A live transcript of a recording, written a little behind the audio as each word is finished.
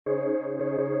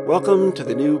Welcome to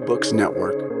the New Books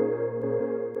Network.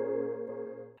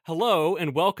 Hello,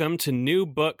 and welcome to New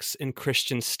Books in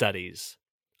Christian Studies.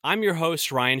 I'm your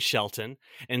host, Ryan Shelton,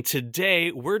 and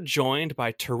today we're joined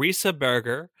by Teresa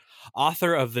Berger,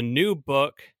 author of the new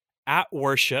book, At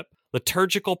Worship,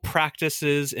 Liturgical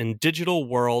Practices in Digital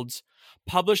Worlds,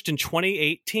 published in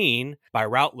 2018 by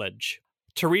Routledge.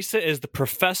 Teresa is the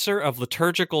professor of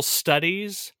liturgical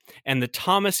studies and the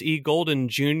Thomas E. Golden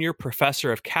Jr.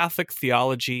 Professor of Catholic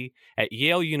Theology at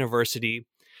Yale University.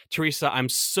 Teresa, I'm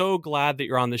so glad that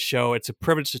you're on the show. It's a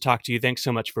privilege to talk to you. Thanks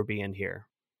so much for being here.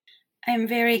 I'm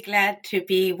very glad to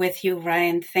be with you,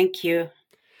 Ryan. Thank you.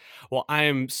 Well,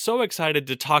 I'm so excited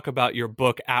to talk about your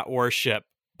book, At Worship.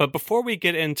 But before we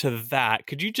get into that,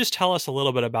 could you just tell us a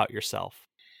little bit about yourself?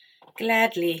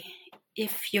 Gladly.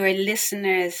 If your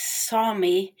listeners saw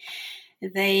me,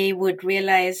 they would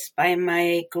realize by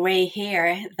my gray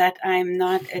hair that I'm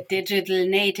not a digital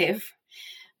native,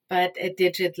 but a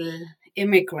digital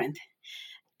immigrant.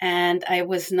 And I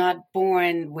was not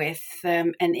born with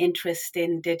an interest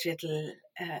in digital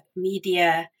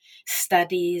media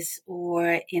studies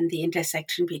or in the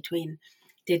intersection between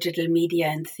digital media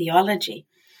and theology.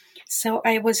 So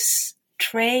I was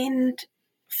trained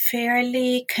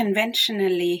fairly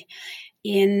conventionally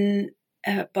in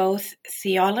both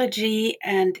theology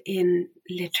and in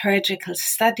liturgical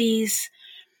studies.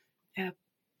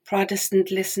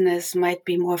 Protestant listeners might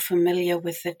be more familiar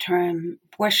with the term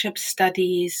worship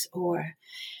studies or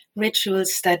ritual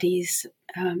studies,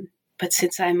 but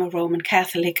since I'm a Roman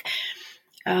Catholic,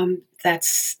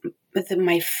 that's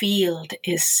my field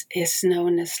is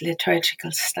known as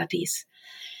liturgical studies.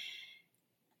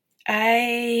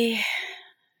 I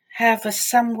have a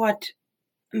somewhat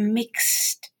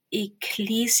mixed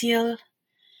ecclesial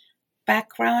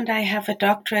background. I have a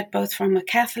doctorate both from a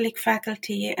Catholic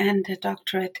faculty and a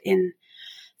doctorate in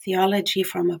theology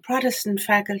from a Protestant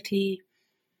faculty,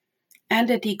 and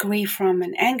a degree from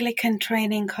an Anglican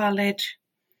training college.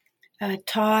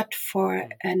 Taught for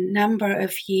a number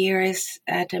of years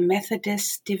at a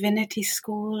Methodist divinity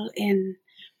school in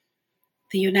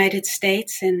the United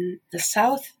States in the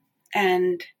South,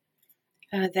 and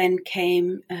then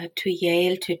came to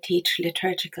Yale to teach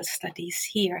liturgical studies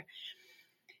here.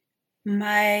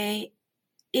 My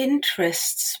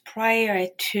interests prior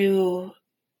to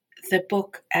the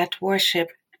book At Worship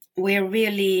were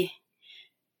really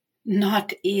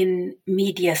not in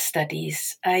media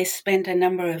studies. I spent a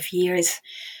number of years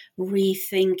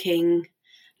rethinking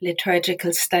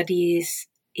liturgical studies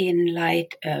in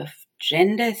light of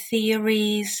gender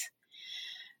theories,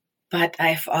 but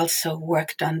I've also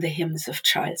worked on the hymns of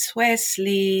Charles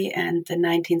Wesley and the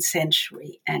 19th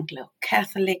century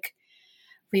Anglo-Catholic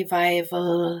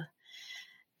revival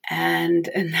and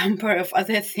a number of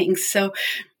other things. So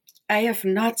I have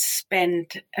not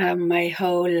spent my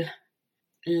whole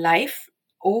life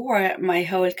or my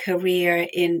whole career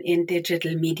in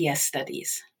digital media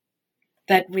studies.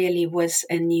 That really was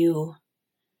a new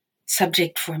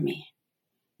subject for me.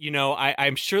 You know,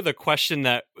 I'm sure the question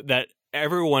that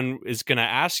everyone is going to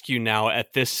ask you now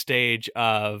at this stage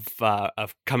of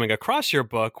coming across your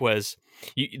book was,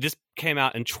 this came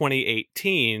out in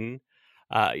 2018,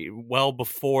 well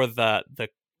before the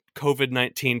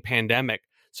COVID-19 pandemic.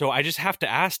 So I just have to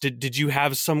ask, did you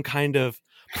have some kind of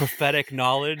prophetic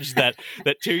knowledge that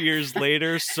 2 years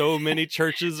later, so many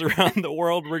churches around the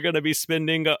world were going to be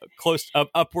spending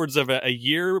upwards of a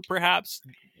year, perhaps,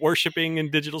 worshiping in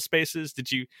digital spaces?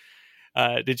 Did you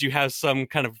have some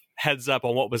kind of heads up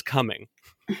on what was coming?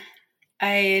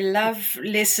 I love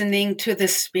listening to the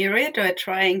Spirit or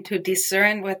trying to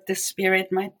discern what the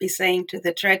Spirit might be saying to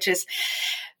the churches.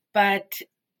 But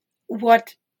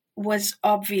what was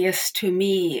obvious to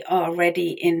me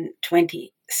already in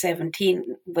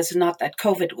 2017 was not that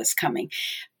COVID was coming,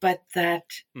 but that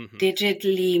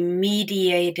digitally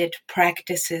mediated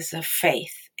practices of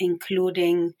faith,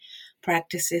 including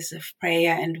practices of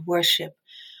prayer and worship,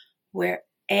 were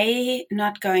A,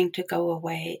 not going to go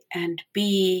away, and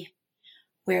B,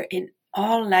 were in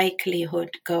all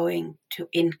likelihood going to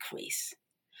increase.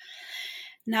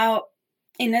 Now,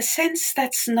 in a sense,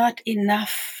 that's not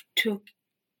enough to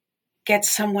get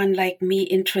someone like me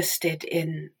interested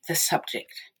in the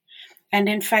subject. And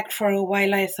in fact, for a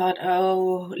while I thought,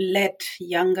 let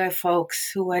younger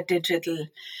folks who are digital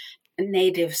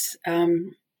natives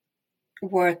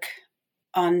work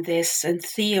on this and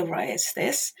theorize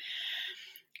this.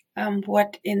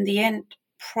 What in the end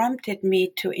prompted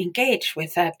me to engage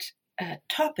with that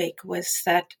topic was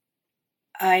that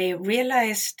I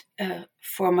realized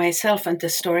for myself, and the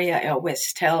story I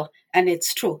always tell, and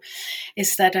it's true,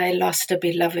 is that I lost a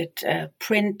beloved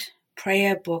print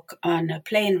prayer book on a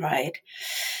plane ride.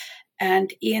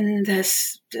 And in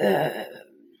this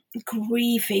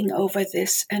grieving over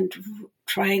this and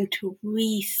trying to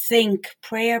rethink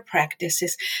prayer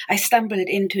practices, I stumbled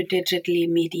into digitally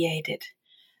mediated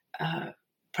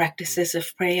practices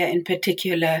of prayer, in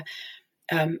particular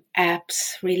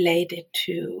apps related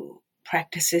to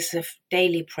practices of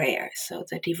daily prayer, so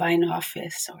the Divine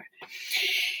Office.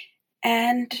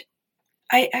 And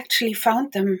I actually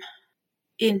found them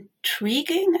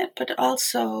intriguing, but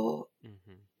also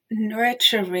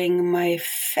nurturing my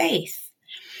faith.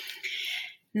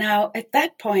 Now, at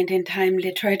that point in time,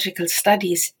 liturgical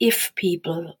studies, if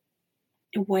people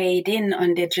weighed in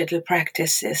on digital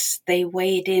practices, they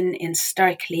weighed in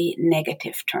starkly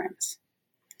negative terms.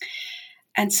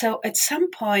 And so at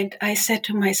some point, I said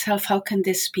to myself, how can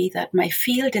this be that my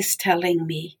field is telling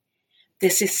me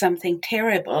this is something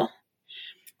terrible,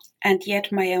 and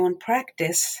yet my own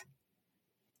practice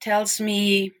tells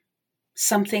me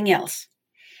something else?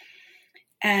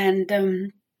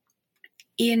 And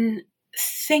in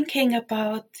thinking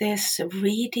about this,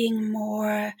 reading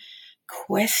more,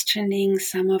 questioning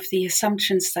some of the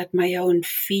assumptions that my own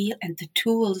field and the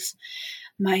tools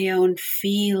my own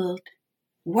field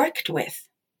worked with,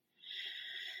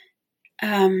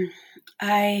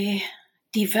 I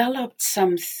developed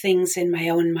some things in my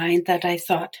own mind that I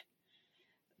thought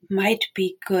might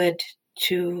be good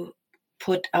to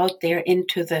put out there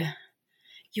into the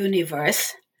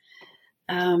universe.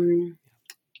 And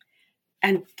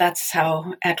that's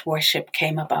how At Worship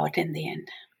came about in the end.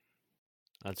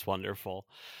 That's wonderful.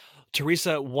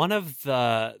 Teresa, one of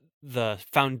the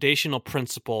foundational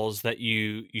principles that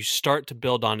you start to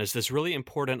build on is this really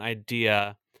important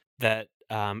idea that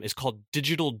is called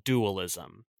digital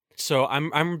dualism. So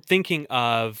I'm thinking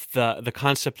of the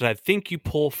concept that I think you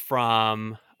pull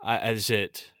from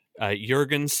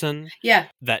Jurgensen? Yeah.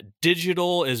 That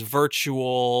digital is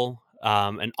virtual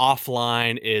and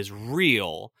offline is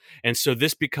real. And so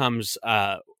this becomes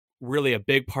really a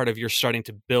big part of your starting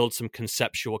to build some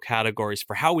conceptual categories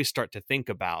for how we start to think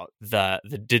about the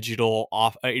digital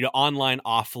online,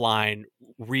 offline,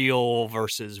 real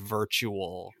versus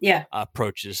virtual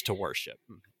approaches to worship.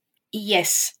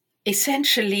 Yes,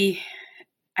 essentially,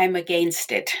 I'm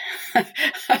against it.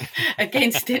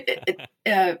 Against it,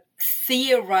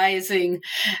 theorizing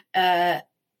the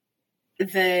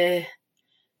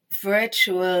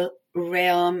virtual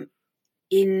realm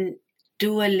in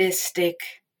dualistic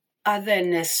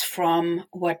otherness from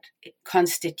what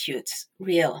constitutes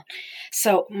real.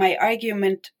 So my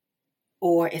argument,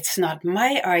 or it's not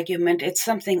my argument, it's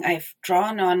something I've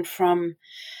drawn on from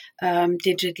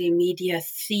digital media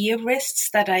theorists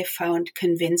that I found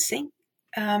convincing,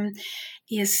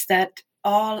 is that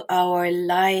all our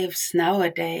lives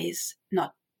nowadays,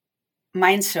 not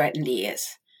mine certainly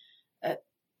is.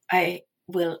 I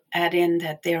will add in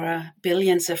that there are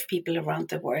billions of people around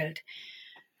the world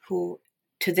who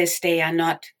to this day are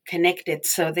not connected.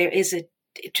 So there is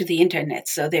to the internet.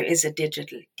 So there is a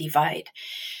digital divide.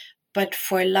 But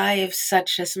for lives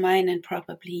such as mine and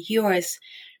probably yours,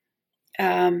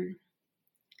 a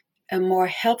more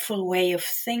helpful way of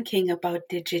thinking about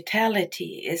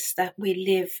digitality is that we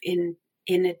live in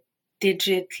a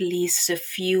digitally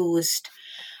suffused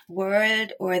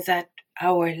world, or that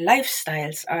our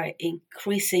lifestyles are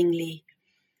increasingly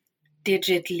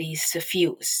digitally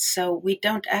suffused. So we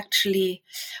don't actually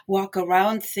walk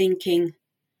around thinking,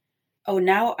 oh,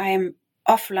 now I'm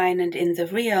offline and in the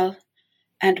real,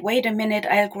 and wait a minute,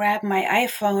 I'll grab my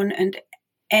iPhone and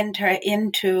enter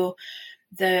into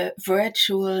the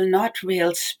virtual, not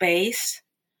real space,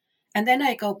 and then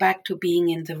I go back to being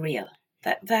in the real.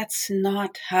 That's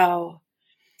not how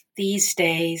these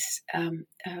days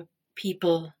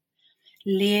people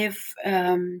live.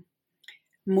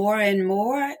 More and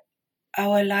more,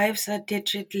 our lives are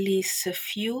digitally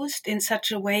suffused in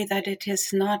such a way that it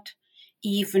is not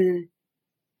even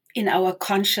in our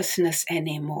consciousness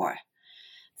anymore,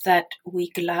 that we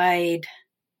glide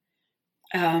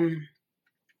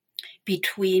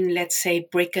between, let's say,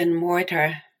 brick and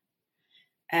mortar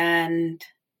and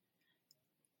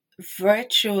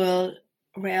virtual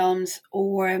realms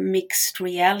or mixed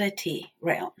reality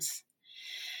realms.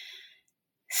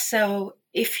 So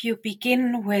if you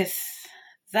begin with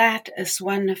that as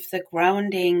one of the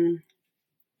grounding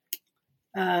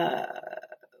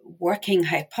working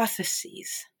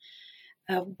hypotheses,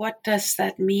 what does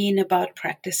that mean about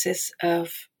practices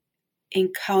of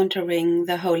encountering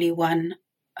the Holy One,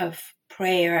 of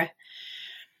prayer,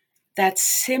 that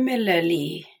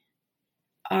similarly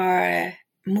are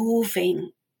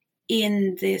moving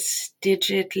in this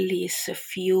digitally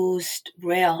suffused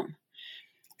realm?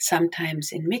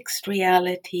 sometimes in mixed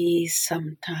reality,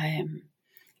 sometimes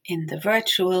in the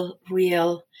virtual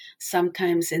real,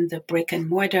 sometimes in the brick and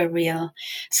mortar real.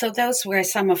 So those were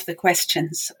some of the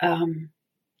questions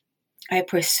I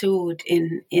pursued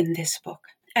in this book.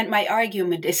 And my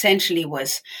argument essentially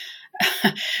was,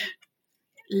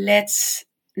 let's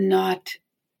not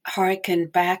hearken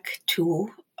back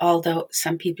to, although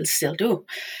some people still do,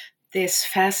 this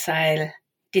facile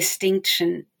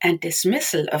distinction and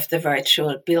dismissal of the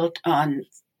virtual built on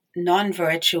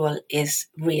non-virtual is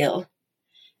real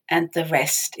and the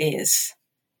rest is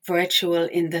virtual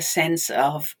in the sense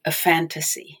of a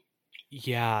fantasy.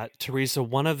 Yeah, Teresa,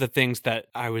 one of the things that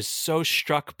I was so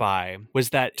struck by was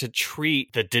that to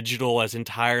treat the digital as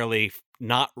entirely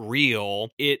not real,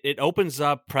 it opens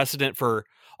up precedent for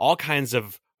all kinds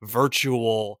of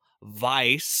virtual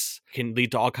vice, can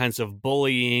lead to all kinds of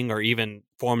bullying or even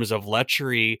forms of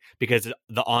lechery because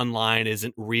the online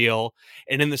isn't real.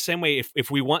 And in the same way, if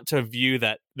we want to view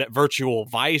that virtual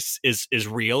vice is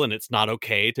real and it's not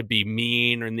okay to be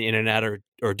mean or in the internet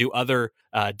or do other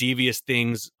devious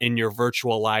things in your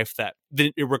virtual life, that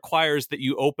it requires that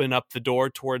you open up the door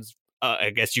towards,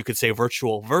 I guess you could say,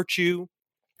 virtual virtue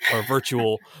or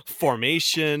virtual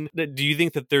formation. Do you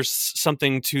think that there's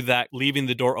something to that, leaving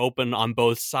the door open on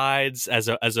both sides as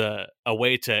a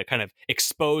way to kind of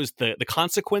expose the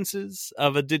consequences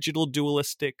of a digital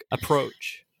dualistic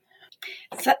approach?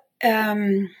 So,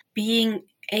 being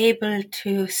able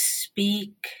to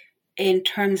speak in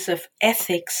terms of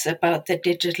ethics about the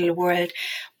digital world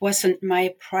wasn't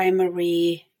my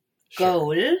primary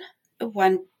goal.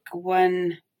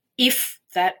 One, if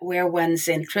that were one's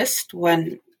interest,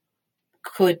 one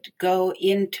could go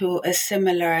into a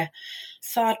similar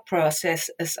thought process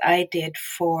as I did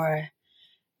for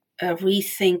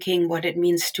rethinking what it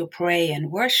means to pray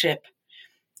and worship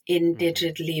in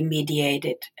digitally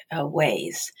mediated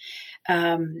ways.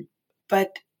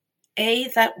 But A,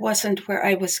 that wasn't where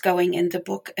I was going in the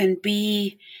book, and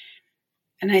B,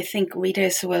 and I think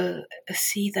readers will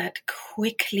see that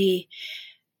quickly,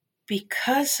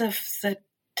 because of the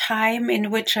time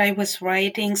in which I was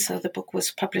writing, so the book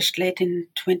was published late in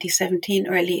 2017,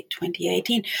 early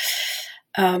 2018.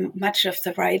 Much of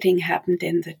the writing happened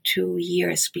in the 2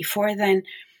 years before then.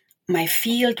 My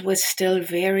field was still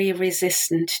very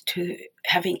resistant to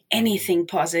having anything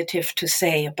positive to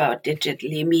say about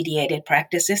digitally mediated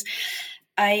practices.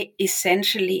 I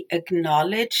essentially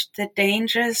acknowledged the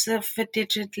dangers of a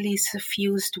digitally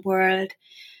suffused world,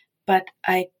 but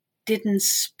I didn't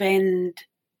spend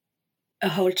a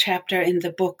whole chapter in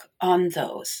the book on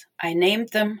those. I named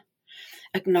them,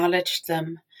 acknowledged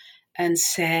them, and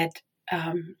said,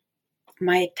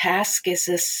 my task is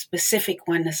a specific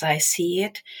one as I see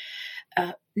it,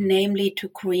 namely to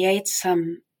create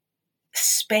some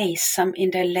space, some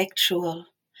intellectual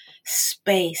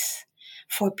space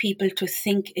for people to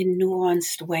think in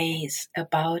nuanced ways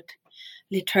about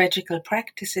liturgical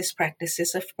practices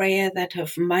of prayer that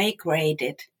have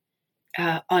migrated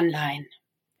online.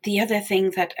 The other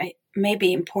thing that may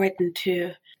be important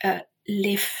to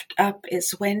lift up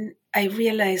is when I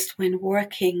realized, when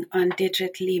working on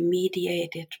digitally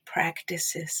mediated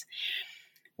practices,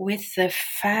 with the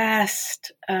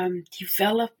fast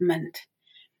development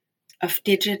of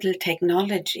digital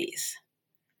technologies,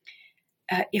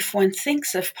 if one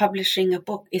thinks of publishing a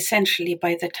book, essentially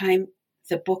by the time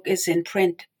the book is in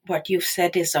print, what you've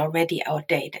said is already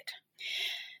outdated.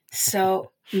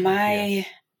 So my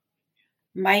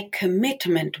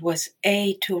commitment was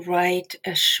to write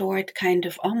a short, kind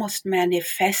of almost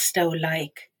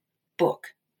manifesto-like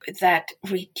book that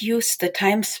reduced the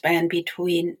time span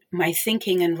between my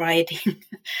thinking and writing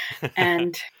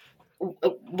and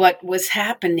what was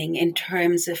happening in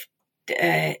terms of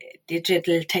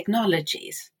digital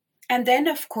technologies. And then,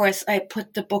 of course, I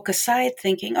put the book aside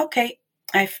thinking, okay,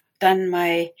 I've done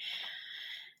my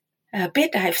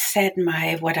bit. I've said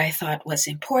what I thought was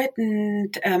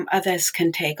important. Others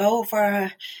can take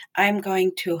over. I'm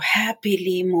going to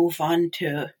happily move on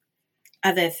to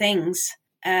other things.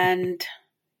 And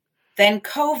then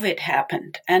COVID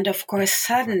happened. And of course,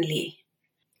 suddenly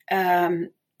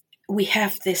we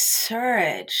have this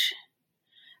surge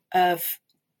of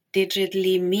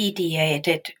digitally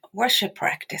mediated worship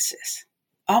practices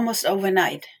almost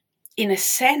overnight. In a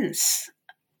sense,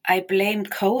 I blame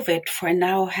COVID for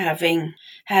now having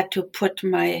had to put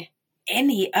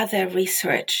any other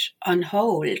research on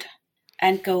hold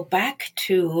and go back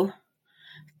to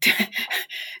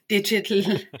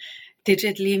digitally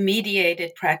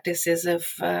mediated practices of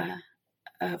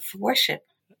worship.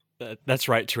 That's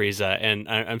right, Teresa, and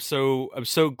I'm so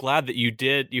glad that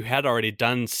you had already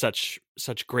done such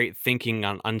such great thinking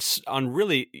on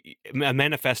really, a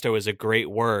manifesto is a great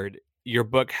word. Your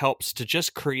book helps to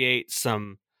just create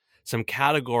some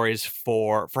categories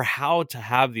for how to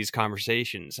have these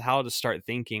conversations, how to start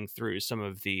thinking through some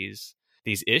of these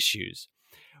issues.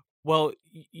 Well,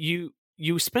 you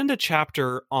spend a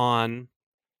chapter on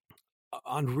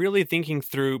really thinking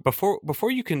through,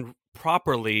 before you can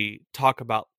properly talk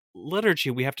about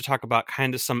liturgy, we have to talk about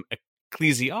kind of some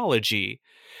ecclesiology.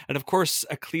 And of course,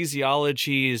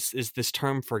 ecclesiology is this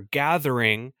term for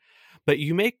gathering, but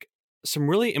you make some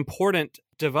really important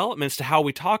developments to how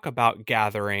we talk about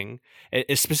gathering,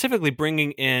 is specifically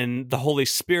bringing in the Holy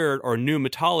Spirit or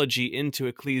pneumatology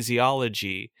into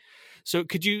ecclesiology. So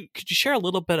could you share a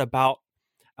little bit about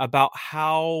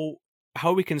how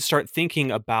we can start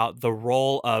thinking about the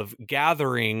role of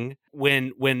gathering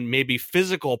when maybe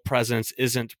physical presence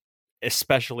isn't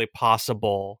especially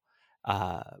possible,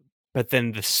 but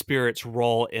then the Spirit's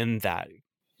role in that?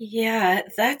 Yeah,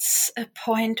 that's a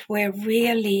point where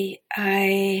really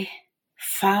I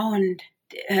found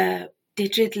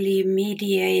digitally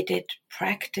mediated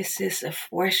practices of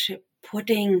worship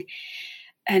putting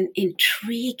an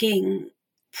intriguing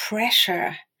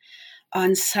pressure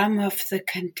on some of the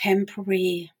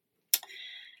contemporary,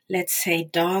 let's say,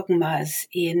 dogmas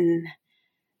in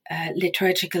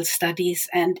liturgical studies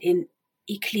and in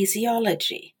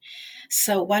ecclesiology.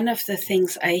 So one of the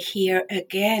things I hear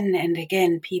again and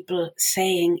again people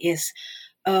saying is,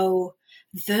 oh,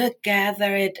 the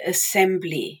gathered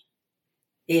assembly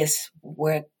is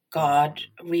where God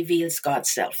reveals God's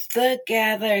self. The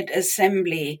gathered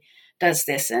assembly does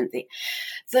this and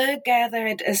the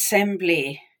gathered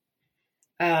assembly,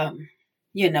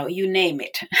 you name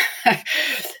it.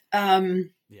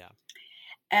 Yeah.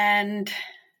 And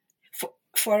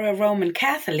for a Roman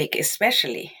Catholic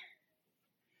especially,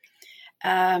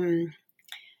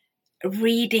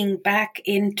 reading back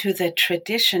into the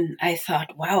tradition, I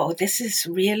thought, wow, this is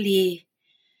really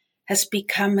has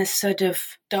become a sort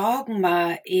of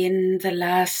dogma in the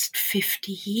last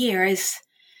 50 years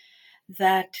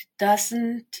that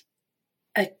doesn't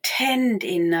attend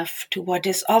enough to what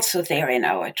is also there in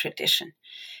our tradition.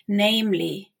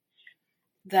 Namely,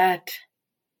 that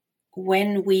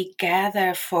when we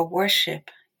gather for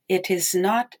worship, it is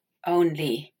not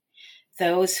only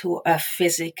those who are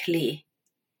physically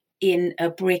in a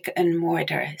brick and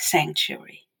mortar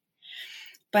sanctuary,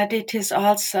 but it is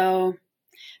also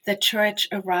the church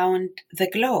around the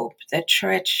globe, the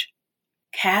church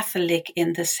Catholic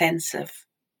in the sense of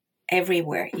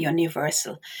everywhere,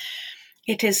 universal.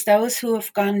 It is those who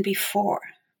have gone before.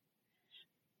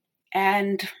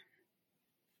 And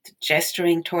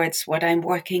gesturing towards what I'm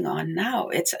working on now,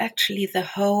 it's actually the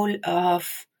whole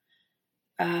of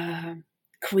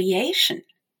creation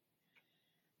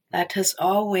that has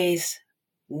always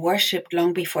worshipped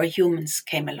long before humans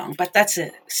came along. But that's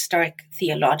a stark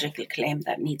theological claim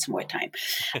that needs more time.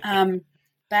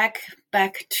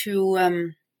 Back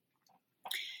to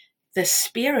the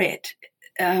Spirit,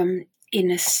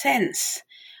 in a sense,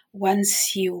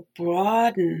 once you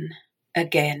broaden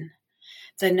again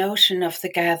the notion of the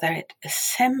gathered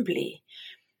assembly,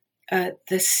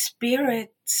 the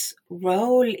Spirit's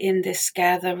role in this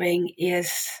gathering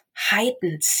is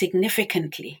heightened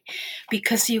significantly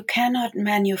because you cannot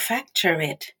manufacture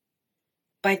it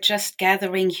by just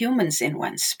gathering humans in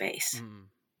one space.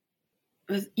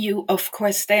 You, of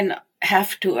course, then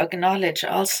have to acknowledge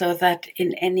also that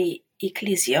in any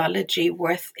ecclesiology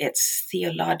worth its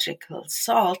theological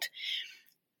salt,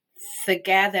 the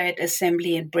gathered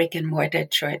assembly in brick and mortar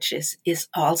churches is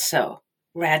also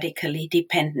radically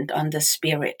dependent on the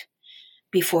Spirit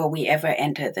before we ever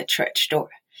enter the church door.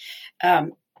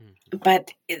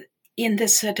 But in the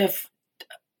sort of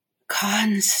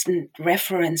constant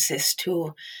references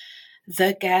to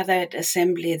the gathered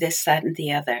assembly, this, that, and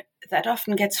the other, that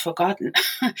often gets forgotten.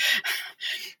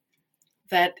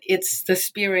 That it's the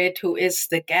Spirit who is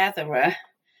the gatherer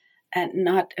and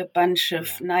not a bunch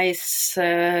of nice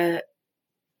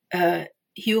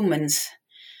humans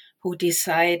who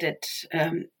decided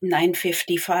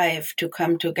 9:55 to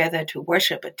come together to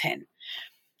worship at 10.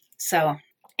 So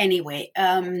anyway,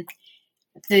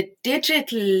 the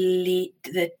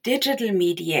digital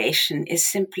mediation is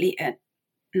simply,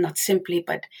 not simply,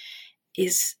 but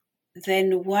is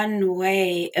then one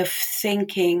way of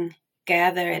thinking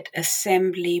gathered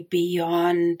assembly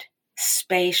beyond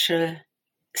spatial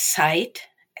site,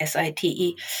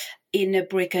 SITE, in a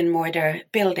brick and mortar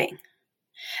building.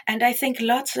 And I think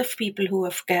lots of people who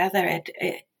have gathered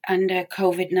under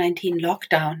COVID-19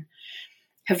 lockdown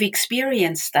have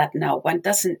experienced that now. One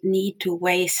doesn't need to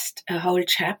waste a whole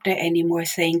chapter anymore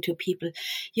saying to people,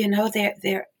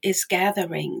 there is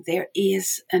gathering, there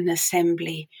is an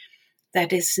assembly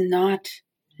that is not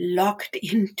locked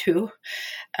into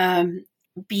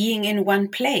being in one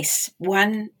place,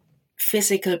 one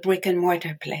physical brick and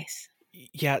mortar place.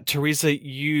 Yeah, Teresa,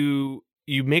 you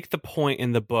make the point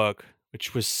in the book,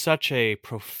 which was such a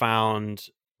profound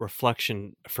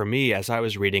reflection for me as I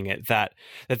was reading it, that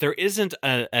there isn't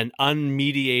an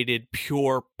unmediated,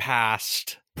 pure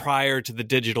past prior to the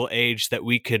digital age that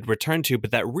we could return to, but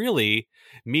that really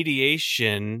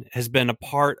mediation has been a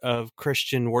part of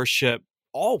Christian worship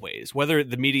always, whether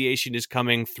the mediation is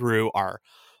coming through our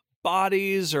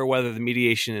bodies or whether the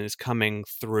mediation is coming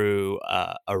through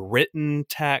a written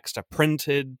text, a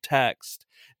printed text.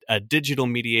 A digital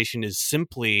mediation is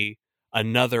simply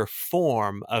another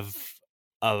form of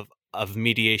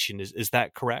mediation. Is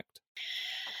that correct?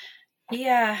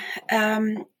 Yeah,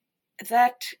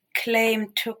 that claim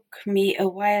took me a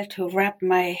while to wrap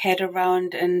my head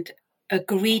around and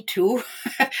agree to.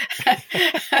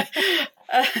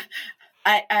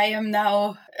 I am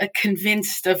now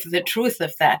convinced of the truth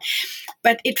of that.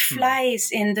 But it flies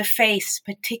in the face,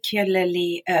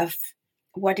 particularly of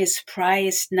what is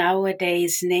prized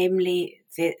nowadays, namely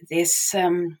this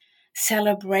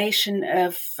celebration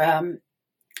of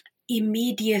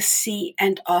immediacy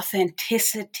and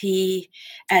authenticity,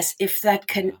 as if that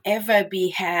can ever be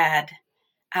had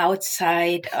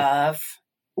outside of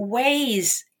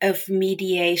ways of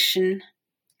mediation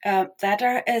that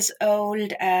are as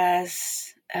old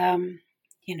as,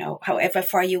 however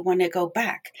far you want to go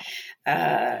back.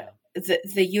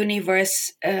 The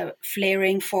universe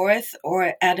flaring forth,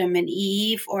 or Adam and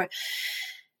Eve,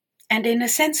 and in a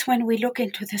sense, when we look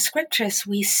into the scriptures,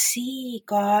 we see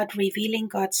God revealing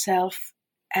God's self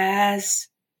as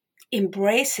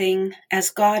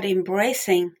God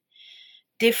embracing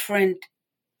different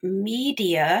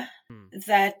media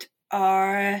that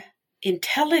are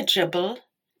intelligible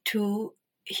to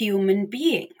human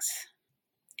beings.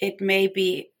 It may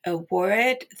be a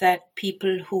word that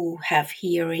people who have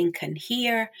hearing can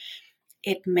hear.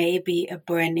 It may be a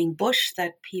burning bush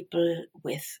that people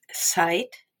with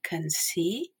sight can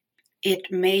see.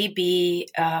 It may be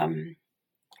the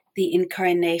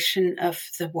incarnation of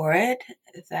the word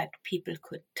that people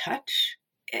could touch.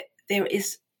 There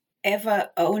is ever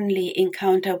only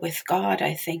encounter with God,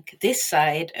 I think, this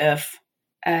side of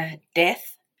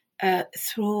death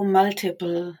through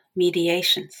multiple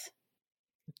mediations.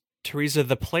 Teresa,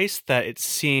 the place that it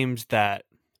seems that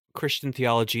Christian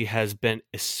theology has been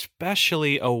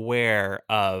especially aware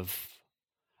of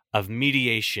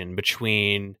mediation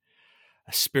between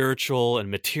spiritual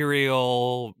and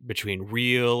material, between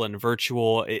real and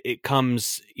virtual, it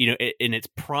comes, in its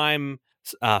prime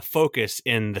focus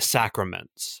in the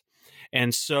sacraments.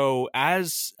 And so,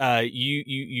 as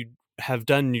you have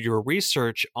done your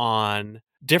research on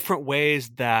different ways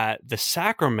that the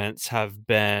sacraments have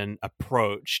been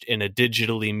approached in a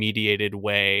digitally mediated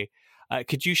way,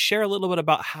 could you share a little bit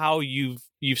about how you've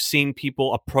seen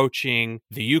people approaching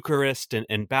the Eucharist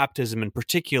and baptism in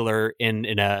particular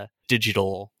in a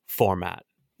digital format?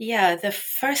 Yeah, the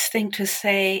first thing to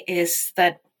say is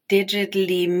that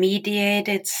digitally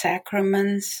mediated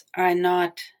sacraments are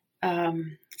not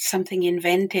something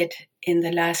invented in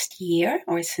the last year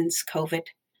or since COVID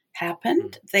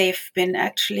happened. They've been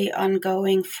actually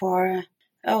ongoing for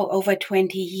over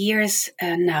 20 years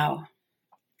now.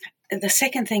 The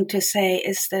second thing to say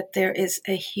is that there is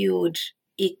a huge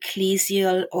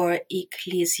ecclesial or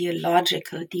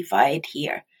ecclesiological divide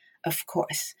here, of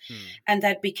course. And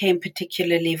that became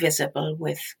particularly visible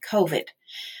with COVID.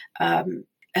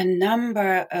 A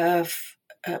number of,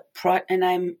 and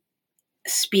I'm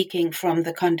speaking from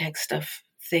the context of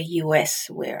the US,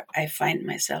 where I find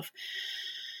myself,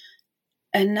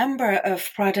 a number of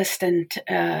Protestant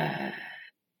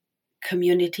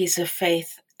communities of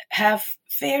faith have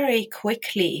very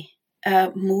quickly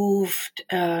moved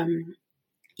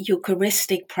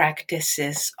Eucharistic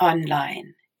practices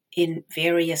online in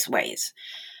various ways,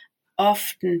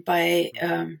 often by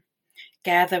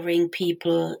gathering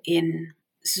people in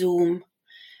Zoom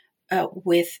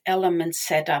with elements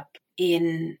set up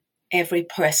in every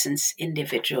person's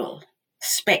individual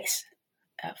space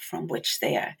from which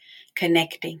they are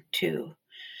connecting to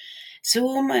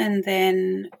Zoom, and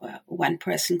then one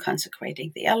person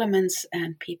consecrating the elements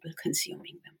and people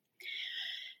consuming them.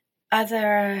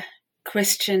 Other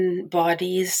Christian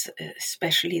bodies,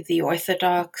 especially the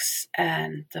Orthodox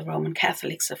and the Roman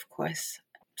Catholics, of course,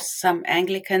 some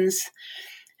Anglicans,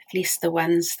 at least the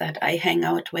ones that I hang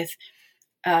out with,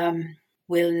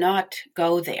 will not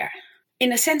go there.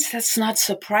 in a sense, that's not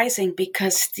surprising,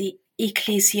 because the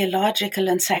ecclesiological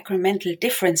and sacramental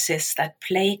differences that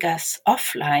plague us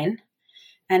offline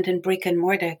and in brick and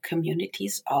mortar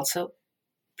communities also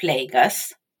plague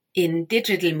us in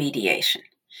digital mediation.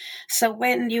 So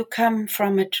when you come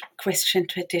from a Christian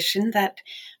tradition that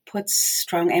puts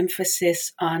strong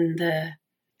emphasis on the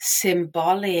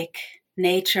symbolic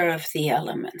nature of the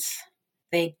elements,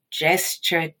 they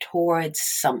gesture towards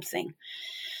something.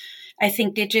 I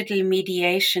think digital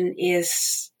mediation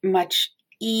is much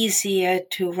easier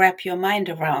to wrap your mind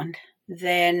around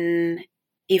than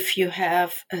if you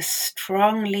have a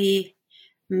strongly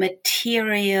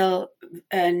material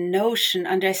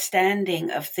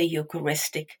understanding of the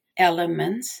Eucharistic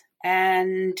elements,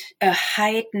 and a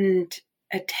heightened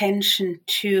attention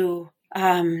to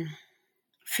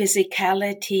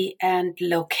physicality and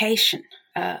location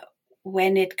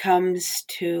when it comes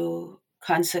to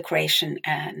consecration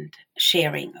and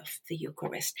sharing of the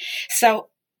Eucharist. So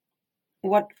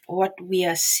what we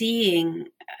are seeing,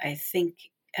 I think,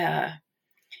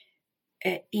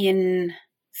 in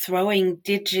throwing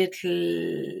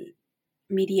digital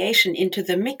mediation into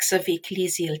the mix of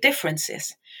ecclesial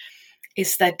differences,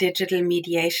 is that digital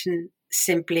mediation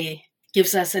simply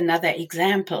gives us another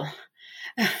example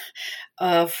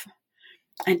of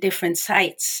different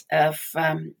sites of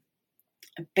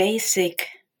basic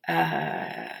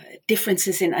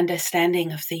differences in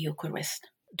understanding of the Eucharist.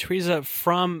 Teresa,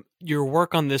 from your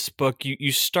work on this book,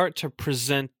 you start to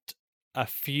present a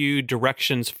few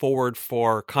directions forward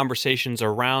for conversations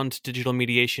around digital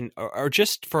mediation, or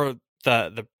just for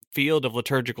the field of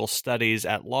liturgical studies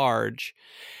at large.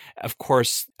 Of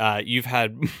course, you've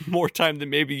had more time than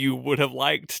maybe you would have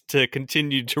liked to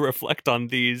continue to reflect on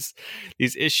these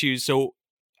issues. So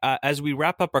as we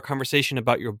wrap up our conversation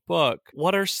about your book,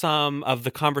 what are some of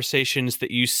the conversations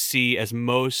that you see as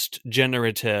most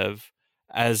generative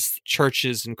as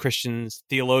churches and Christians,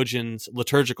 theologians,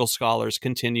 liturgical scholars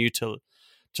continue to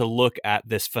look at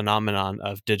this phenomenon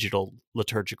of digital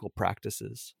liturgical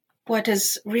practices? What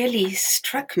has really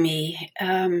struck me,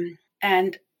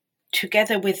 and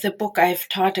together with the book, I've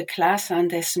taught a class on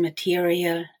this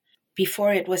material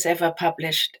before it was ever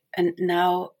published, and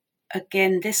now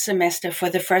again this semester for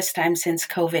the first time since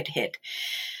COVID hit.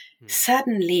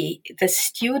 Suddenly, the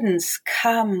students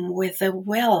come with a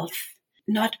wealth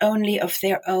not only of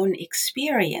their own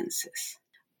experiences,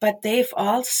 but they've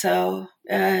also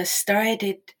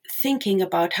started thinking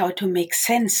about how to make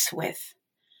sense with.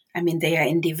 I mean, they are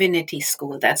in divinity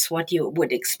school. That's what you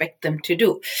would expect them to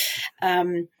do.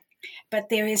 But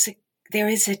there is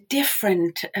a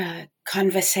different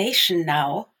conversation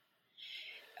now,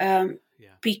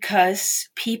 because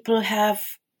people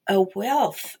have a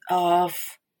wealth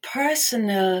of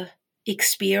personal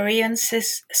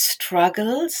experiences,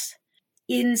 struggles,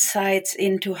 insights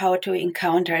into how to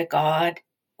encounter God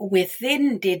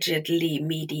within digitally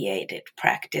mediated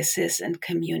practices and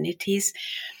communities.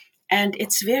 And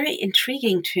it's very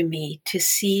intriguing to me to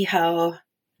see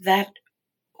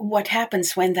what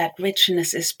happens when that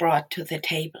richness is brought to the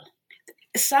table.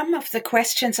 Some of the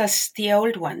questions are the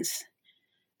old ones.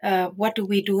 What do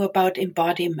we do about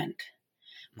embodiment?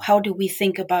 How do we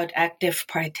think about active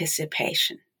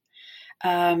participation?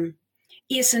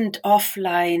 Isn't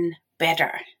offline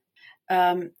better?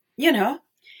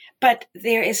 But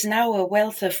there is now a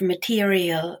wealth of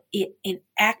material in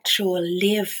actual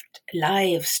lived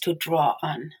lives to draw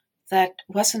on that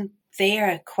wasn't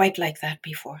there quite like that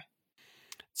before.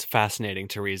 It's fascinating,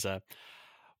 Teresa.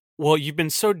 Well, you've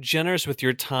been so generous with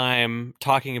your time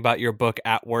talking about your book,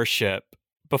 At Worship.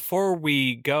 Before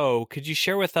we go, could you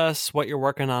share with us what you're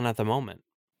working on at the moment?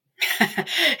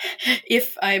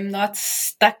 If I'm not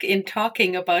stuck in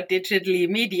talking about digitally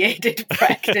mediated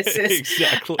practices.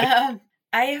 Exactly.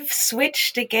 I have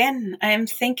switched again. I'm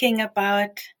thinking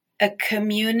about a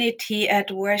community at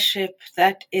worship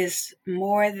that is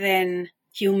more than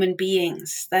human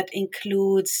beings, that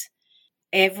includes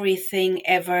everything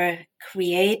ever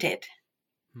created.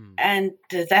 And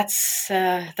that's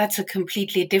a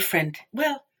completely different,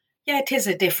 it is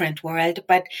a different world,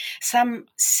 but some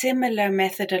similar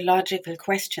methodological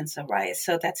questions arise.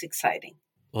 So that's exciting.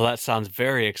 Well, that sounds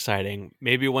very exciting.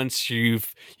 Maybe once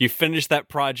you've finished that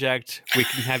project, we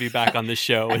can have you back on the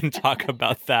show and talk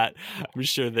about that. I'm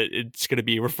sure that it's going to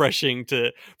be refreshing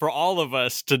for all of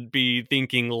us to be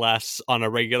thinking less on a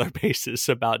regular basis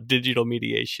about digital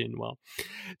mediation. Well,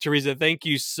 Teresa, thank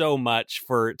you so much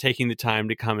for taking the time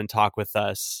to come and talk with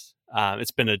us.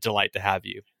 It's been a delight to have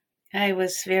you. I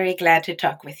was very glad to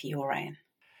talk with you, Ryan.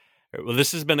 Well,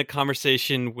 this has been a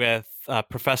conversation with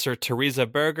Professor Teresa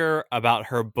Berger about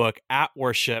her book, At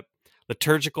Worship,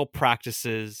 Liturgical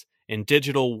Practices in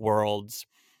Digital Worlds.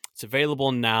 It's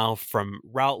available now from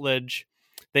Routledge.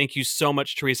 Thank you so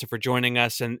much, Teresa, for joining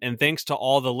us. And thanks to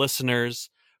all the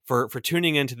listeners for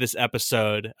tuning into this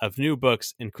episode of New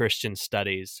Books in Christian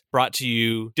Studies, brought to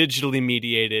you digitally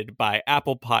mediated by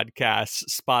Apple Podcasts,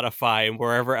 Spotify, and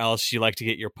wherever else you like to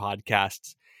get your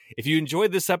podcasts. If you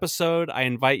enjoyed this episode, I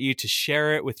invite you to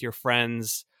share it with your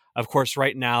friends. Of course,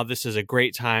 right now, this is a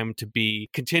great time to be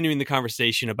continuing the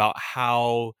conversation about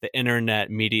how the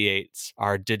internet mediates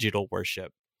our digital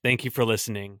worship. Thank you for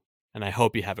listening, and I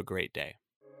hope you have a great day.